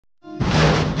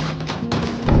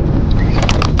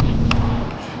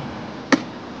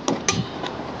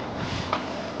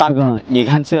大哥，你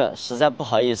看这实在不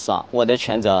好意思啊，我的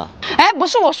全责。哎，不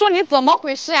是我说你怎么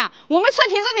回事呀？我们车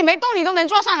停这里没动，你都能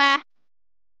撞上来。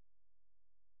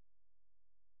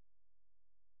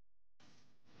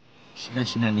行了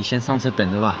行了，你先上车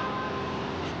等着吧。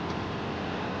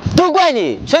都怪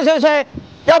你，吹，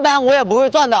要不然我也不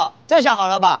会撞的。这下好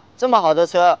了吧？这么好的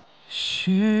车。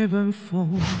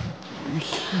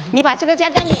你把这个加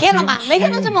单给垫了吗？没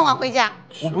看到这么晚回家。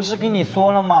我不是跟你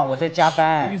说了吗？我在加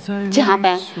班。加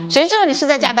班？谁知道你是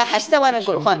在加班还是在外面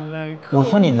鬼混？我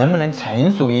说你能不能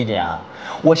成熟一点啊？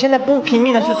我现在不拼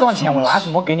命的去赚钱，我拿什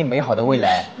么给你美好的未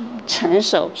来？成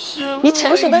熟？你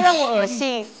成熟的让我恶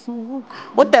心，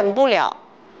我等不了，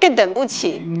更等不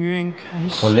起。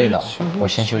我累了，我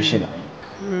先休息了。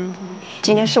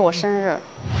今天是我生日，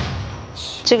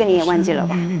这个你也忘记了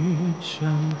吧？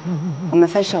我们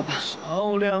分手吧。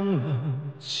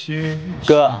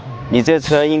哥，你这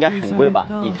车应该很贵吧？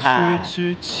你看。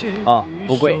哦，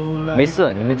不贵，没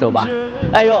事，你们走吧。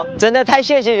哎呦，真的太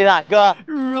谢谢你了，哥。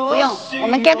不用，我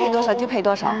们该赔多少就赔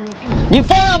多少。你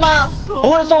疯了吗？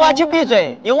不会说话就闭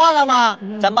嘴，你忘了吗？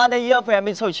咱妈的医药费还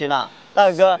没凑齐呢。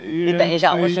大哥，你等一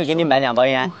下，我去给你买2包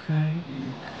烟。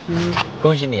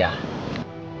恭喜你啊！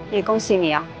也恭喜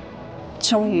你啊，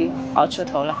终于熬出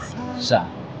头了。是啊，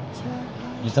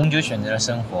你终究选择了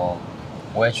生活，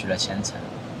我也娶了前程，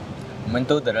我们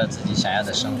都得了自己想要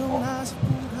的生活。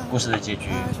故事的结局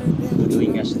不就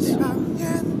应该是这样吗？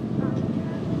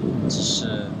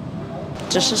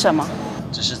只是什么？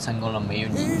只是成功了没有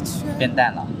你，变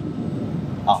淡了。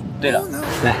哦，对了，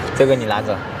来，这个你拿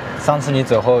着，上次你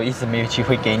走后一直没有机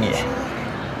会给你。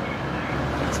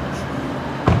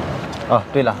哦，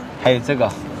对了，还有这个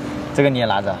你也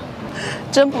拿着。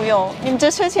真不用，你们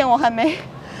这车钱我还没。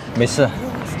没事，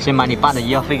先把你爸的医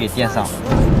药费给垫上。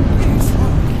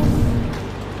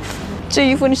这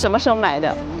衣服你什么时候买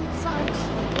的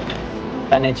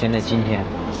3年前的今天，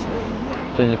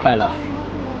生日快乐。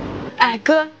哎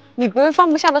哥，你不会放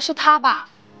不下的是他吧？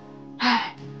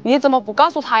哎，你怎么不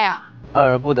告诉他呀？爱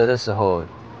而不得的时候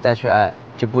再去爱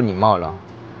就不礼貌了，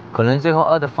可能最后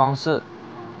爱的方式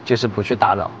就是不去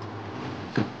打扰。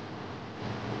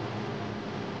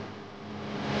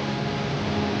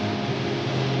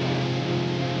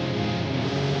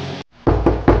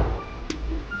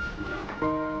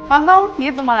房东，你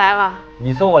怎么来了？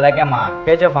你说我来干嘛？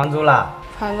该交房租了。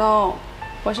房东，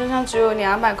我身上只有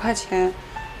200块钱，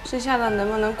剩下的能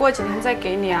不能过几天再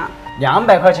给你啊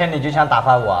200块钱你就想打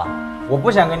发我？我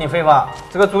不想跟你废话，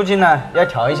这个租金呢要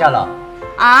调一下了。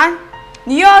啊？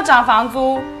你又要涨房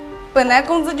租？本来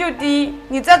工资就低，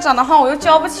你再涨的话我又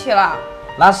交不起了。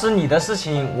那是你的事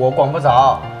情，我管不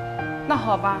着。那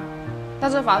好吧，那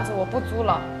这房子我不租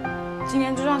了，今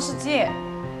年就算是借，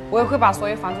我也会把所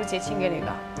有房租结清给你的。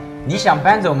你想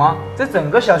搬走吗？这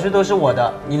整个小区都是我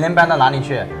的，你能搬到哪里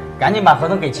去？赶紧把合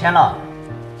同给签了。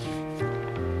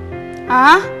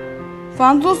啊？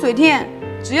房租水电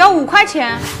只要5块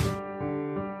钱？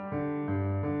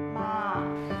妈，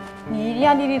你一定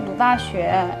要弟弟读大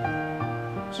学。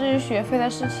至于学费的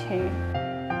事情，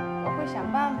我会想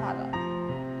办法的，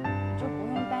你就不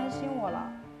用担心我了。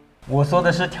我说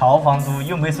的是调房租，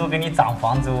又没说给你涨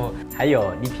房租。还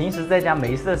有，你平时在家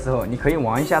没事的时候，你可以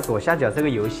玩一下左下角这个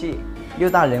游戏，6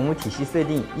大人物体系设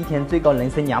定，一天最高能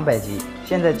升200级，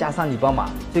现在加上礼包码，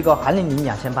最高还能领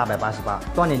2888，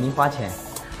赚点零花钱。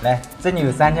来，这里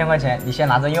有3000块钱，你先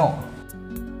拿着用。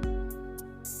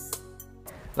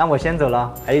那我先走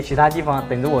了，还有其他地方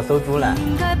等着我收租呢。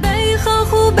被呵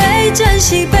护，被珍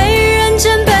惜，被认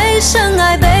真，被深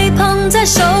爱，被捧在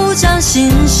手掌心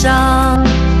上。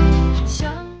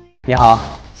你好，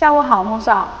下午好，孟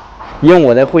少。用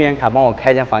我的会员卡帮我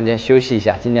开间房间休息一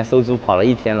下，今天收租跑了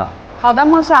1天了。好的，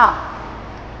孟少。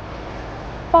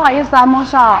不好意思啊，孟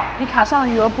少，你卡上的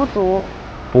余额不足。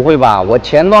不会吧，我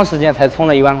前段时间才充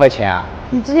了1万块钱啊。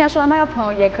你之前说的那个朋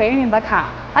友也可以用你的卡，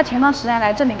他前段时间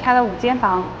来这里开了5间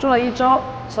房，住了1周，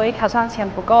所以卡上钱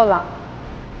不够了。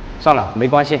算了，没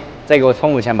关系，再给我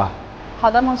充5000吧。好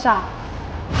的，孟少。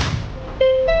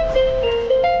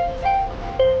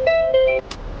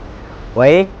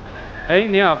喂，哎，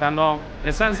你好，房东，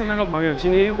你上次那个朋友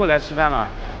今天又过来吃饭了？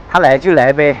他来就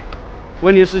来呗。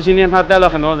问题是今天他带了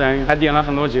很多人，还点了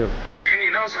很多酒。给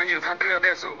你那纯酒他都要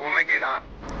带走，我没给他。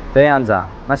这样子啊，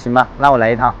那行吧，那我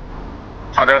来一趟。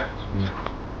好的。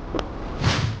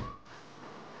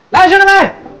来，兄弟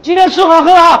们，今天吃好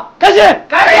喝好，开心！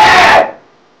开心！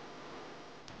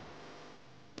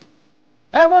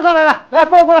哎，孟少来了，来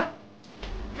过来。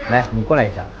来，你过来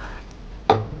一下。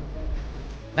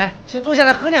来，先坐下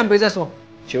来喝2杯再说。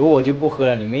酒我就不喝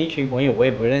了，你们一群朋友我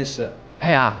也不认识。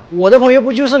哎呀，我的朋友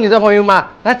不就是你的朋友吗？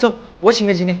来走，我请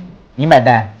客今天。你买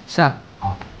单。是啊。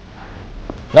好，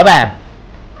老板，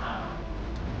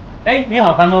哎，你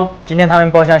好，房东。今天他们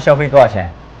包厢消费多少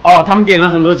钱哦，他们点了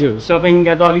很多酒，消费应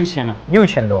该到6000了。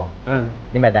 ？6000多。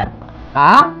你买单？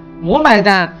啊，我买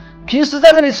单。平时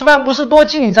在这里吃饭不是多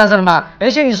替你站着的吗？而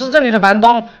且你是这里的房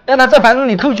东，让他在房东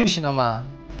里扣就行了嘛。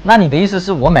那你的意思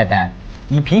是我买单？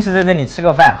你平时在这里吃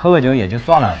个饭、喝个酒也就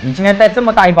算了，你今天带这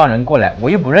么大一帮人过来，我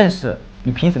又不认识，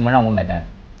你凭什么让我买单？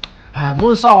哎，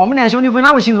莫少，我们两兄弟分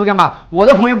那么清楚干嘛？我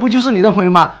的朋友不就是你的朋友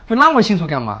吗？分那么清楚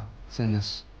干嘛？真的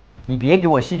是。你别给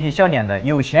我嬉皮笑脸的，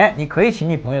有钱你可以请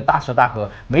你朋友大吃大喝，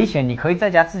没钱你可以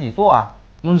在家自己做啊。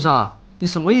孟少，你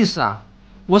什么意思啊？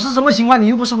我是什么情况你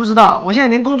又不是不知道，我现在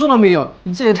连工作都没有，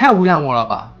你这也太为难我了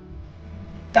吧？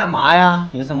干嘛呀？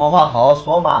有什么话好好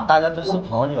说嘛，大家都是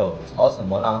朋友，吵什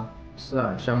么呢？是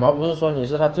啊，小毛不是说你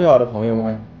是他最好的朋友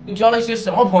吗？你交了一些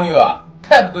什么朋友啊？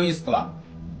太不够意思了！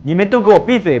你们都给我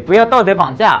闭嘴，不要道德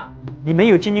绑架！你们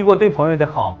有经历过对朋友的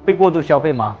好被过度消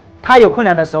费吗？他有困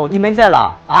难的时候，你们在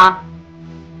哪啊？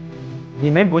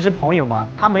你们不是朋友吗？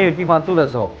他没有地方住的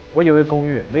时候，我有个公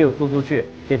寓没有租出去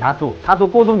给他住，他说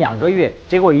过渡2个月，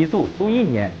结果一住租1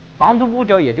年，房租不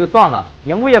交也就算了，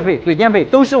连物业费、水电费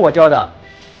都是我交的。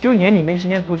就连你们今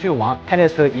天出去玩开的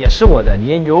车也是我的，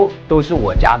连油都是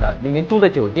我家的，你们住的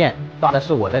酒店刷的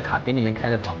是我的卡，给你们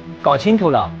开的房，搞清楚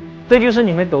了，这就是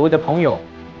你们所谓的朋友。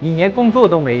你连工作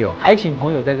都没有，还请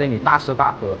朋友在这里大吃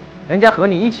大喝，人家和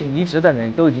你一起离职的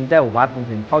人都已经在58同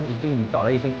城超级经理找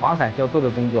了一份房产销售的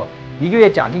工作，1个月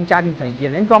奖金加进城也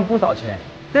能赚不少钱，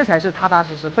这才是踏踏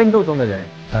实实奋斗中的人。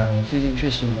最近确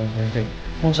实对。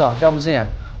孟少，要不这样，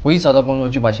我一找到工作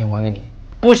就把钱还给你。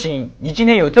不行，你今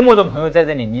天有这么多朋友在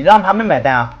这里，你让他们买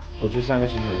单啊！我去上个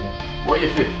洗手间。我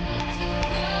也去。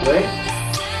喂。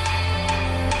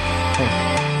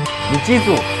你记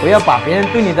住，不要把别人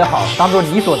对你的好当做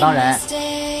理所当然。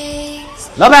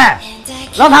老板，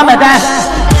让他买单。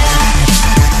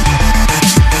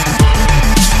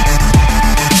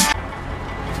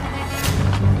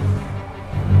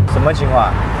什么情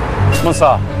况？孟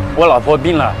少，我老婆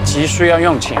病了，急需要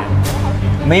用钱。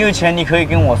没有钱你可以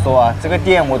跟我说啊，这个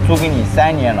店我租给你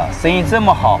3年了，生意这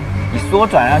么好，你说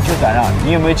转让就转让，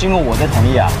你有没有经过我的同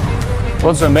意啊？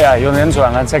我准备有人转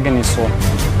了再跟你说。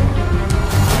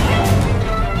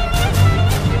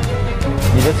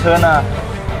你的车呢？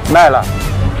卖了。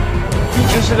你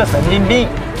就是个神经病。